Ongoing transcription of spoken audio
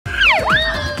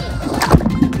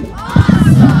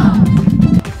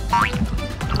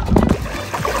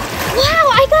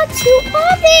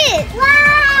it!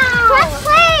 Wow! Let's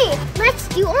play! Let's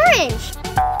do orange.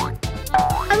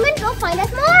 I'm gonna go find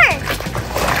us more.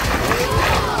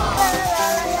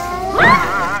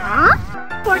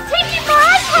 For taking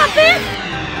my puppet!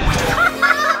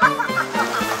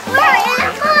 Where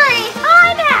am I?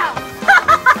 I'm out!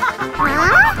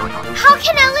 Huh? How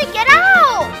can Ellie get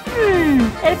out?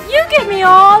 If you give me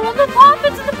all of the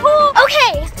puppets in the pool.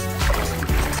 Okay.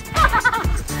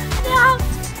 Now,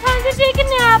 time to take a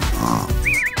nap.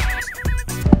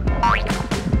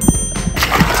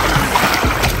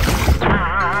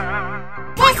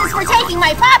 This is for taking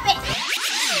my puppet.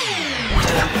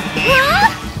 Huh?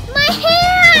 My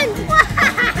hand!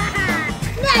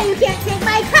 Now you can't take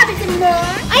my puppets anymore.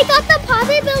 I thought the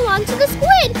puppet belonged to the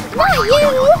squid, not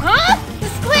you. Huh? The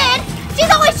squid? She's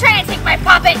always trying to take my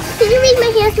puppet. Can you make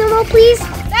my hands normal, please?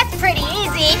 That's pretty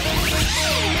easy.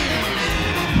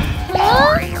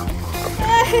 Huh?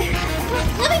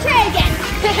 Let me try again.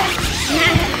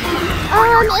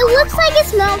 It looks like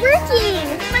it's not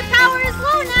working. My power is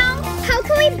low now. How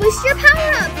can we boost your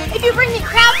power up? If you bring me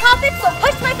crab puppets, they'll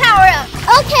push my power up.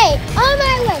 Okay, on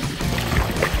my way.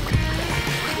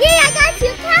 Yay, I got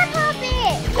you crab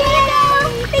puppet. Yay!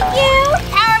 Thank you.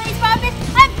 Power these puppets.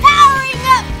 I'm powering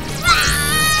up.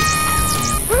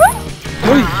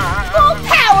 Full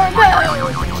power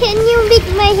mode. Can you make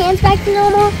my hands back to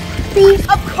normal, please?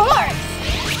 Of course.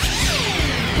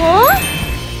 Huh?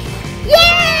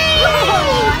 Yay!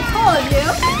 I told you.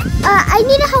 I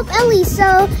need to help Ellie,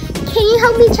 so can you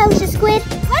help me challenge the squid?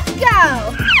 Let's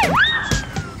go.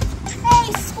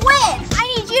 Hey, squid. I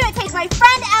need you to take my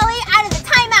friend Ellie out of the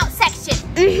timeout section.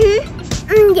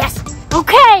 Yes.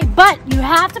 Okay, but you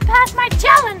have to pass my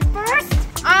challenge first.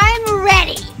 I'm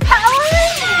ready. Powering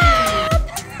up.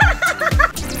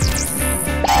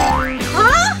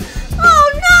 Huh? Oh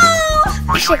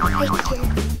no! Shit, right here.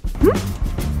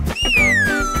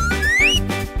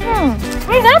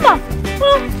 Where's Emma?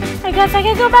 Well, I guess I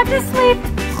can go back to sleep.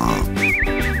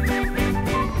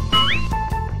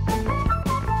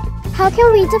 How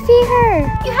can we defeat her?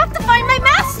 You have to find my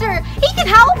master. He can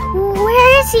help.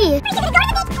 Where is he?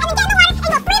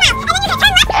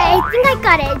 I think I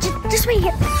got it. Just wait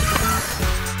here.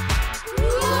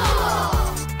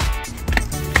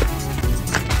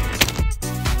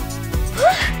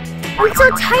 I'm so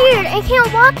tired. I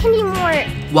can't walk anymore.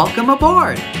 Welcome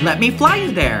aboard. Let me fly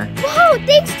you there. Whoa,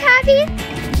 thanks, Tabby.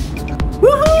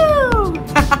 Woohoo!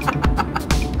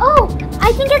 Oh,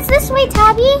 I think it's this way,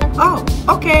 Tabby. Oh,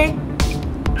 okay.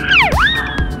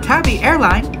 Tabby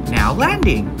Airline now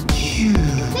landing.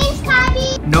 Thanks,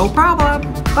 Tabby. No problem.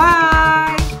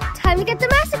 Bye. Time to get the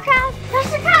Master Crab.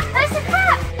 Master Crab, Master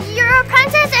Crab. You're a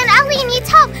princess and Ellie needs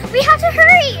help. We have to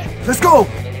hurry. Let's go.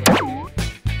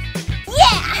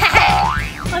 Yeah.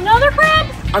 Another crab?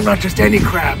 I'm not just any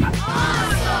crab.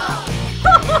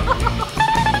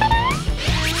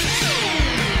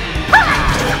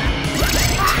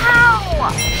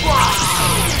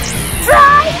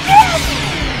 Try this!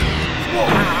 Whoa,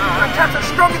 my cats are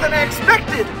stronger than I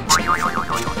expected.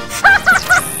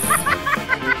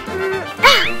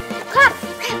 Crab,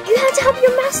 you have to help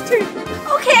your master.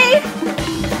 Okay.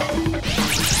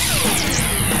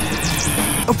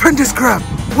 Apprentice crab,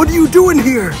 what are you doing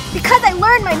here? Because I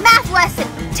learned my math lesson.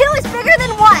 2 is bigger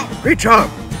than 1. Great job.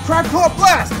 Crab claw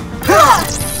blast.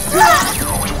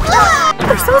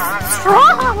 They're so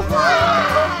strong.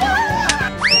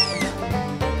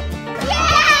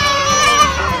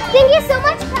 Thank you so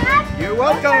much, Crab. You're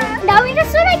welcome. Now we can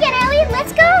swim again, Ellie.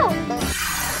 Let's go.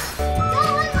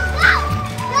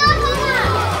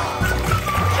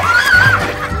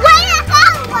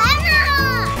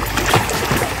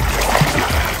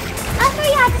 After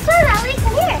you have to swim, Ellie.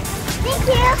 Come here. Thank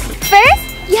you. First,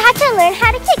 you have to learn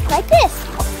how to kick like this.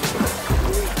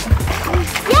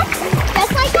 Yep,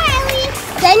 just like that, Ellie.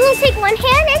 Then you take one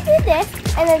hand and do this,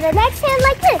 and then the next hand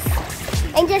like this.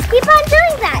 And just keep on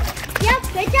doing that. Yep,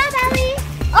 good job, Ellie.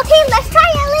 Okay, let's try,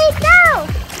 Ellie. Go!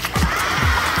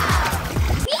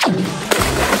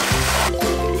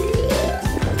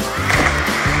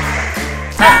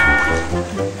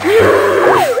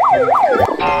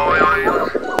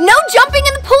 No jumping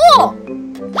in the pool.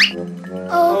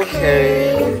 Okay.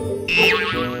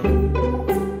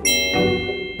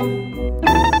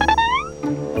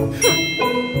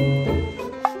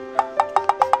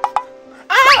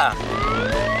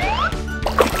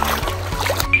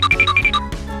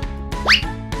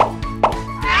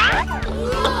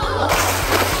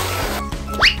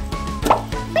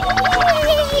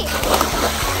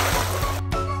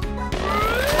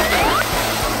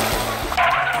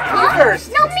 First.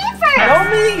 No, me first. No,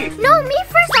 me. No, me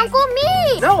first. Uncle,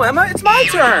 me! No, Emma, it's my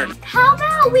turn. How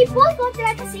about we both go there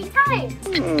at the same time?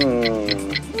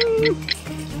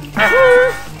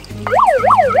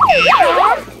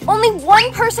 Only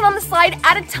one person on the slide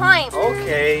at a time.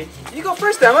 Okay. You go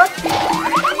first, Emma.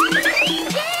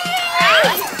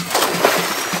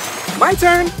 My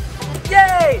turn.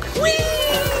 Yay! Whee!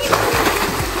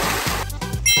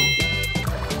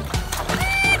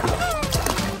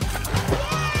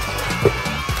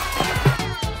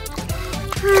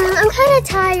 I'm kind of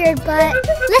tired, but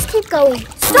let's keep going.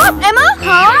 Stop, Emma!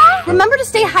 Huh? Remember to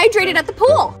stay hydrated at the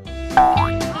pool.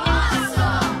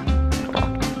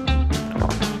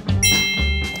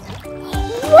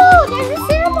 Whoa, there's a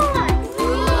sandbox!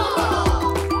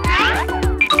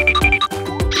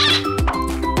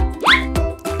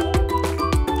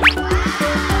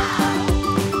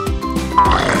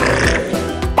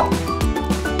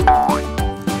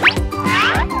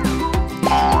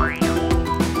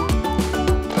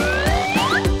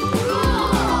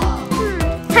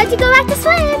 Time to go back to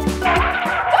swim.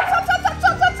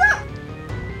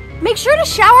 Make sure to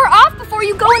shower off before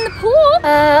you go in the pool.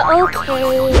 Okay.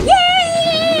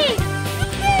 Yay!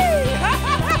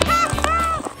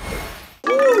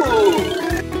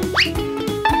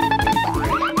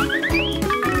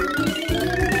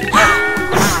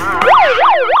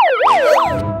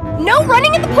 No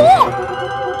running in the pool.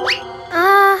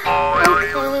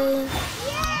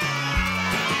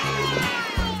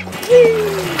 Okay.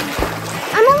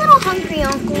 I'm a little hungry,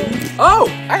 Uncle. Oh,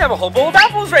 I have a whole bowl of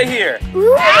apples right here.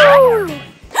 Ooh.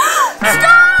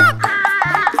 Stop!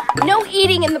 No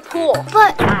eating in the pool.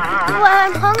 But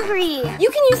I'm hungry. You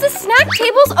can use the snack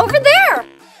tables over there.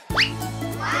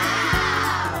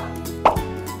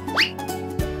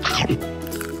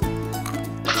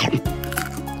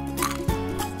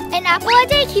 An apple a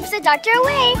day keeps the doctor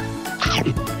away.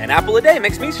 An apple a day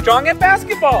makes me strong at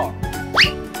basketball.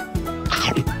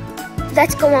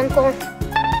 Let's go, Uncle.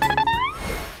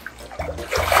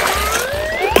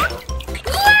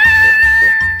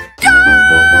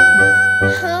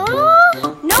 Huh?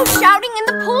 No shouting in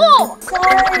the pool.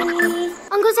 Sorry.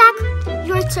 Uncle Zach,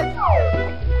 your turn.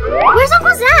 Where's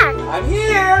Uncle Zach? I'm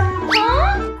here.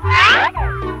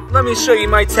 Huh? Let me show you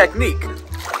my technique.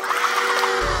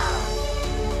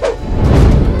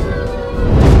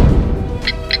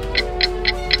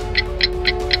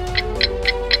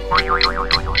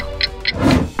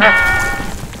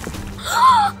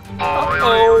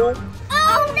 Uh-oh.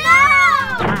 Oh no!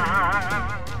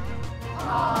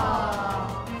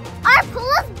 Our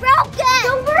pool's broken!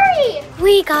 Don't worry!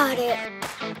 We got it.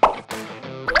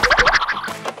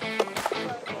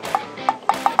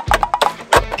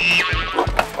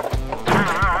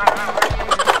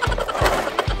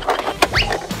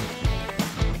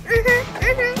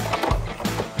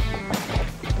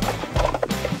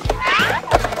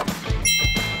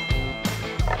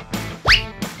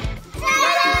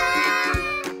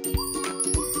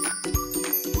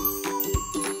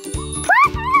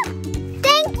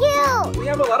 Thank you! We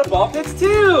have a lot of ball pits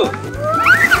too.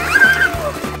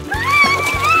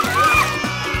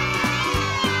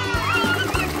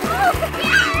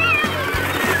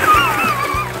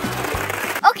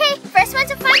 Okay, first one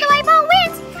to find the white ball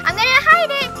wins. I'm gonna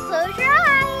hide it. Close your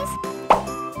eyes.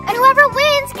 And whoever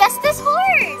wins, guess this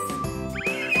horse.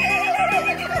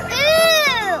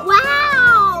 Ew!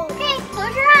 Wow! Okay,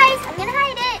 close your eyes. I'm gonna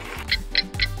hide it.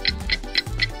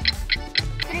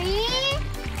 3,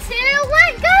 2,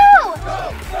 1, go!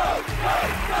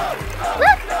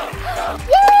 Look!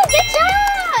 Yay, good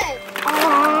job!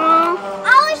 Aww.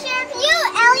 I'll share with you,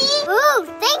 Ellie. Ooh,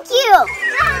 thank you.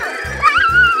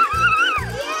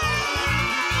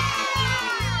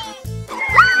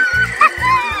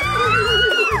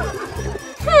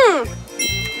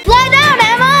 Slow down,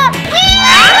 Emma!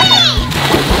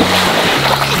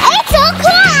 It's so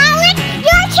cool, Alex!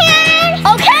 Your turn!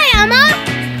 Okay, Emma!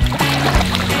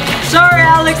 Sorry,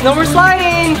 Alex, no more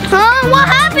sliding. Huh? What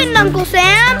happened, Uncle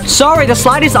Sam? Sorry, the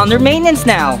slide is under maintenance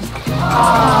now.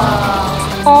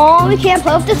 Oh, we can't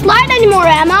play with the slide anymore,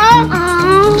 Emma.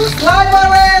 Slide for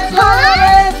race! Slide for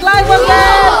race! Slide for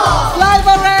race! Slide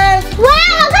for race!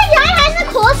 Wow, Uncle John has a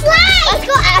cool slide! Let's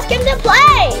go ask him to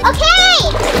play!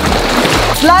 Okay!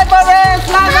 Slide for race!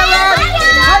 Slide for race!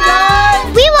 Hi guys!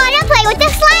 We want to play with the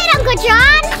slide, Uncle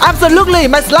John! Absolutely!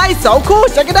 My slide is so cool!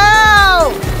 Check it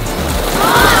out!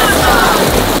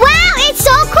 Wow, it's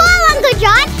so cool, Uncle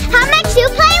John! How much do you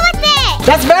play with it?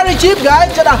 That's very cheap,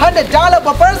 guys! Just $100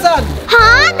 per person!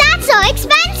 Huh? That's so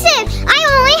expensive! I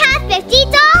only have $50!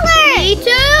 Me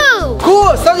too!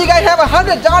 Cool! So you guys have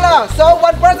 $100, so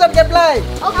one person can play!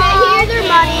 Okay, here's your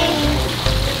money.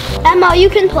 Emma, you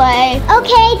can play.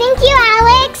 Okay, thank you,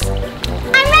 Alex.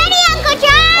 I'm ready! ready, Uncle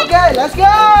John. Okay, let's go.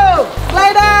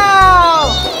 Slide down.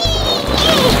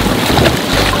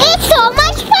 It's so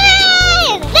much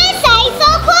fun. This is so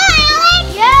cool, Alex.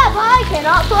 Yeah, but I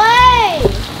cannot play.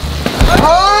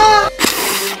 Huh?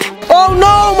 Oh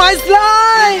no, my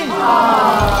slime!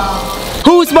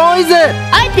 Whose ball is it?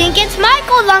 I think it's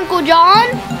Michael's, Uncle John.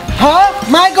 Huh?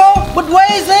 Michael? But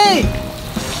where is he?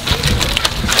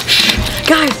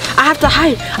 Guys, I have to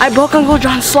hide. I broke Uncle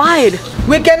John's slide.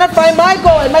 We cannot find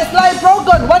Michael and my slide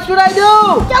broken. What should I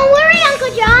do? Don't worry,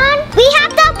 Uncle John. We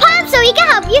have the pump so we can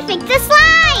help you fix the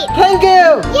slide. Thank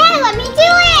you. Yeah, let me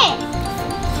do it.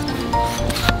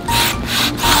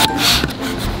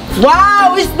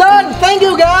 Wow, it's done. Thank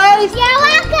you, guys. You're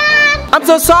welcome. I'm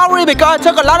so sorry because I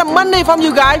took a lot of money from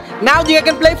you guys. Now you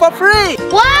can play for free.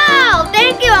 Wow,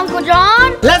 thank you, Uncle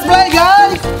John. Let's play,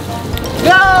 guys.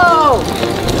 Go.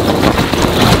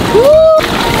 Woo.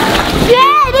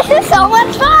 Yeah, this is so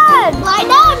much fun. I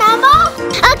know, Nemo.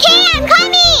 Okay, I'm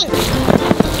coming.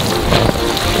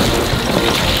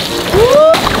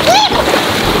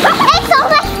 It's so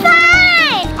much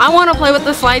fun. I want to play with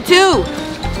the slide too.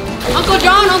 Uncle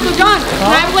John,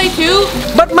 can I play too?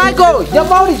 But Michael, your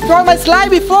ball destroyed my slide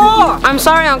before. I'm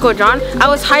sorry, Uncle John. I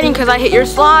was hiding because I hit your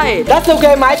slide. That's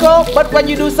okay, Michael. But when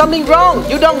you do something wrong,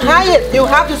 you don't hide it. You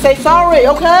have to say sorry,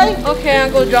 okay? Okay,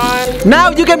 Uncle John. Now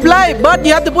you can play, but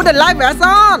you have to put the life vest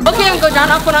on. Okay, Uncle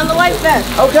John, I'll put on the life vest.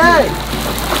 Okay.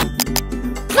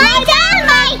 Slide down,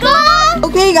 Michael.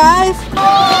 Okay, guys.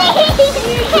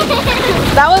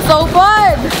 That was so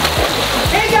fun.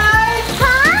 Hey, guys.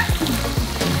 Huh?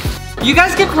 You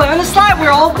guys can play on the slide. We're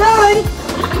all done.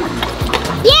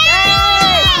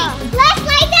 Yay! Let's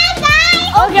slide down,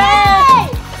 guys. Okay.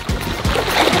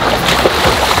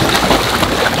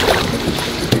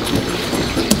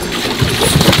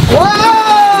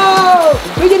 Wow!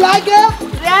 Did you like it?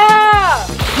 Yeah.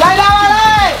 Slide down,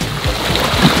 Ellie.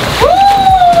 Woo!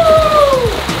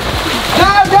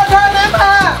 Now your turn, Emma.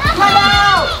 Slide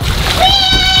down.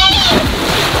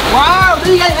 Wow! Did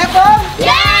you get it fun?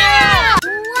 Yeah!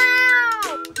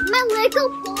 Wow! My Lego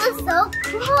pool is so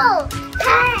cool.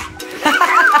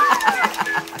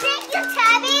 Thank you,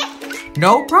 Tabby.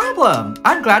 No problem.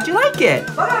 I'm glad you like it.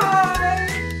 Bye.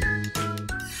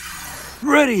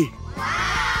 Ready.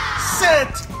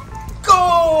 Set.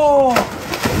 Go.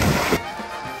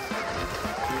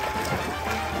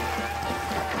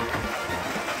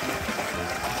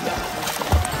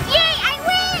 Yay, I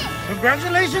win!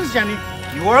 Congratulations, Jenny.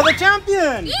 You are the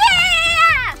champion.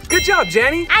 Yeah! Good job,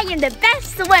 Jenny. I am the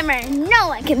best swimmer. No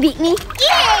one can beat me. Yay!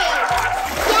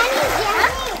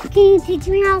 Jenny, can you teach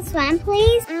me how to swim,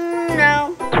 please?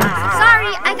 No.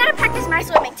 Sorry, I gotta practice my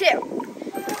swimming too.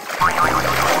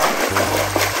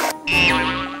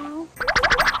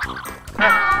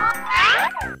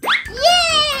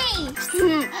 Yay!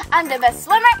 I'm the best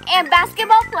swimmer and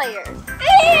basketball player.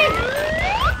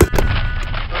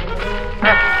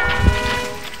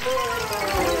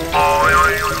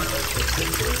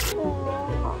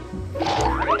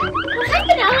 What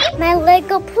happened, Ellie? My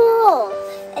Lego pool.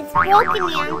 It's broken,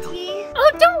 Auntie.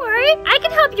 Oh, don't worry. I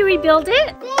can help you rebuild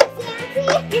it. Thanks,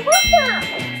 Auntie. You're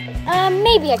welcome.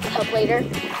 Maybe I can help later.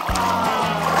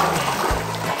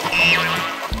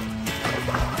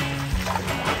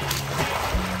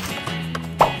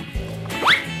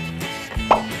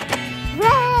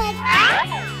 Red.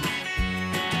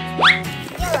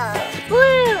 Yellow.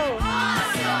 Blue.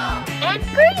 And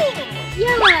green.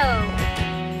 Yellow.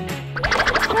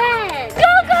 Red.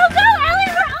 Go, go, go,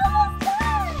 Ellie. We're almost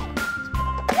done.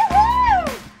 Woohoo!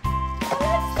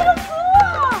 That's so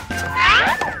cool.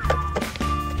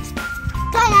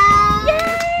 Ta-da!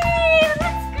 Yay!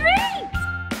 That's great.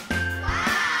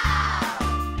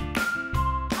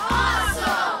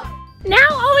 Now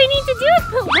all we need to do is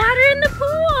put water in the pool.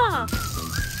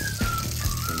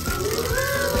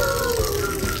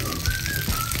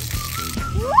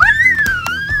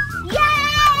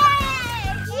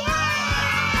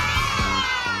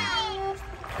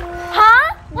 Huh?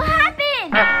 What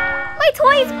happened? My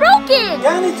toy is broken.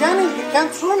 Jenny, you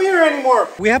can't swim here anymore.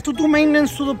 We have to do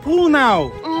maintenance to the pool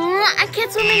now. I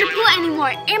can't swim in the pool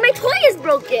anymore, and my toy is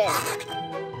broken.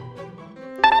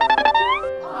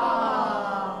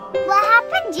 What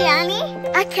happened, Johnny?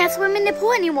 I can't swim in the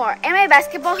pool anymore, and my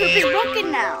basketball hoop is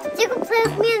broken now. You can play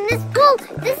with me in this pool.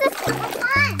 This is super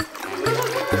fun.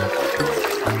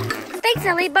 Thanks,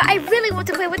 Ellie, but I really want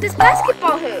to play with this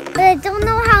basketball hoop. But I don't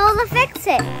know how to fix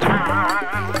it.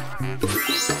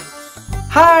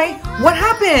 Hi, what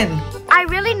happened? I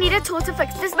really need a tool to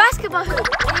fix this basketball hoop.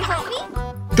 Can you help me?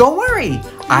 Don't worry,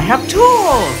 I have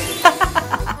tools.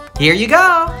 Here you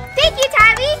go. Thank you,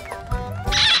 Tabby.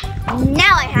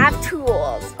 Now I have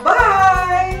tools.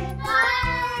 Bye!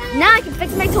 Now I can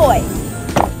fix my toys.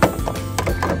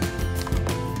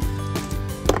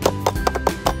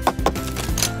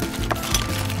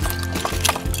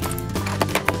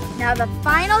 Now the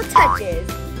final touches.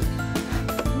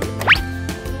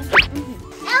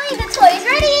 Ellie, the toy's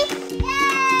ready.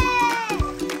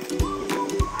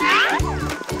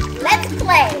 Let's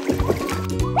play.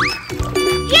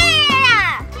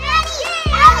 Yeah!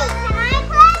 Ellie, can I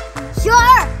play?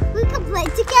 Sure, we can play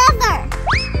together.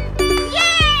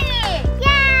 Yay!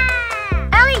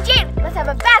 Yeah! Ellie, Jane, let's have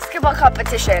a basketball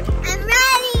competition. I'm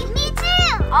ready. Me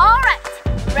too. All right.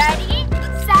 Ready,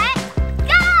 set,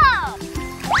 go!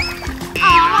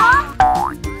 Aww.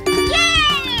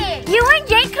 Yay! You and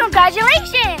Jane,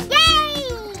 congratulations! Yay!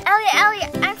 Ellie,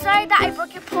 I'm sorry that I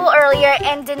broke your pool earlier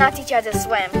and did not teach you how to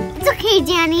swim. It's okay,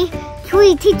 Danny. Can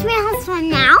we teach me how to swim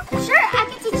now? Sure, I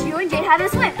can teach you and Jane how to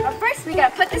swim. But first, we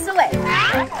gotta put this away.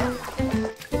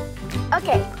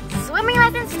 Okay, swimming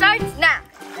lesson starts now.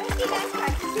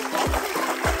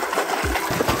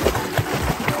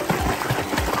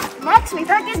 Next, we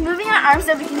practice moving our arms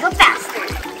so we can go faster.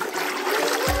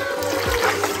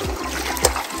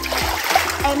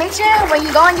 And make sure when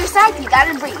you go on your side, you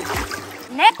gotta breathe.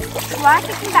 Next, fly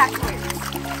kicking backwards.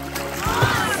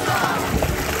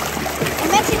 And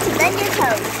make sure to bend your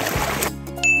toes.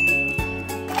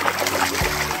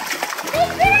 Hey,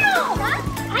 girl!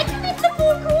 I can make the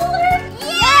pool cooler.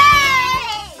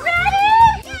 Yay! Ready?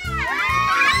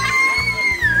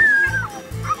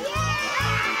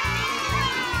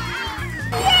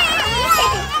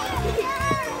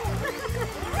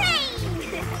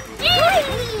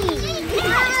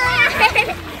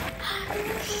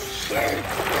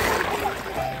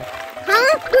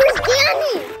 Huh? Where's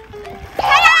Danny?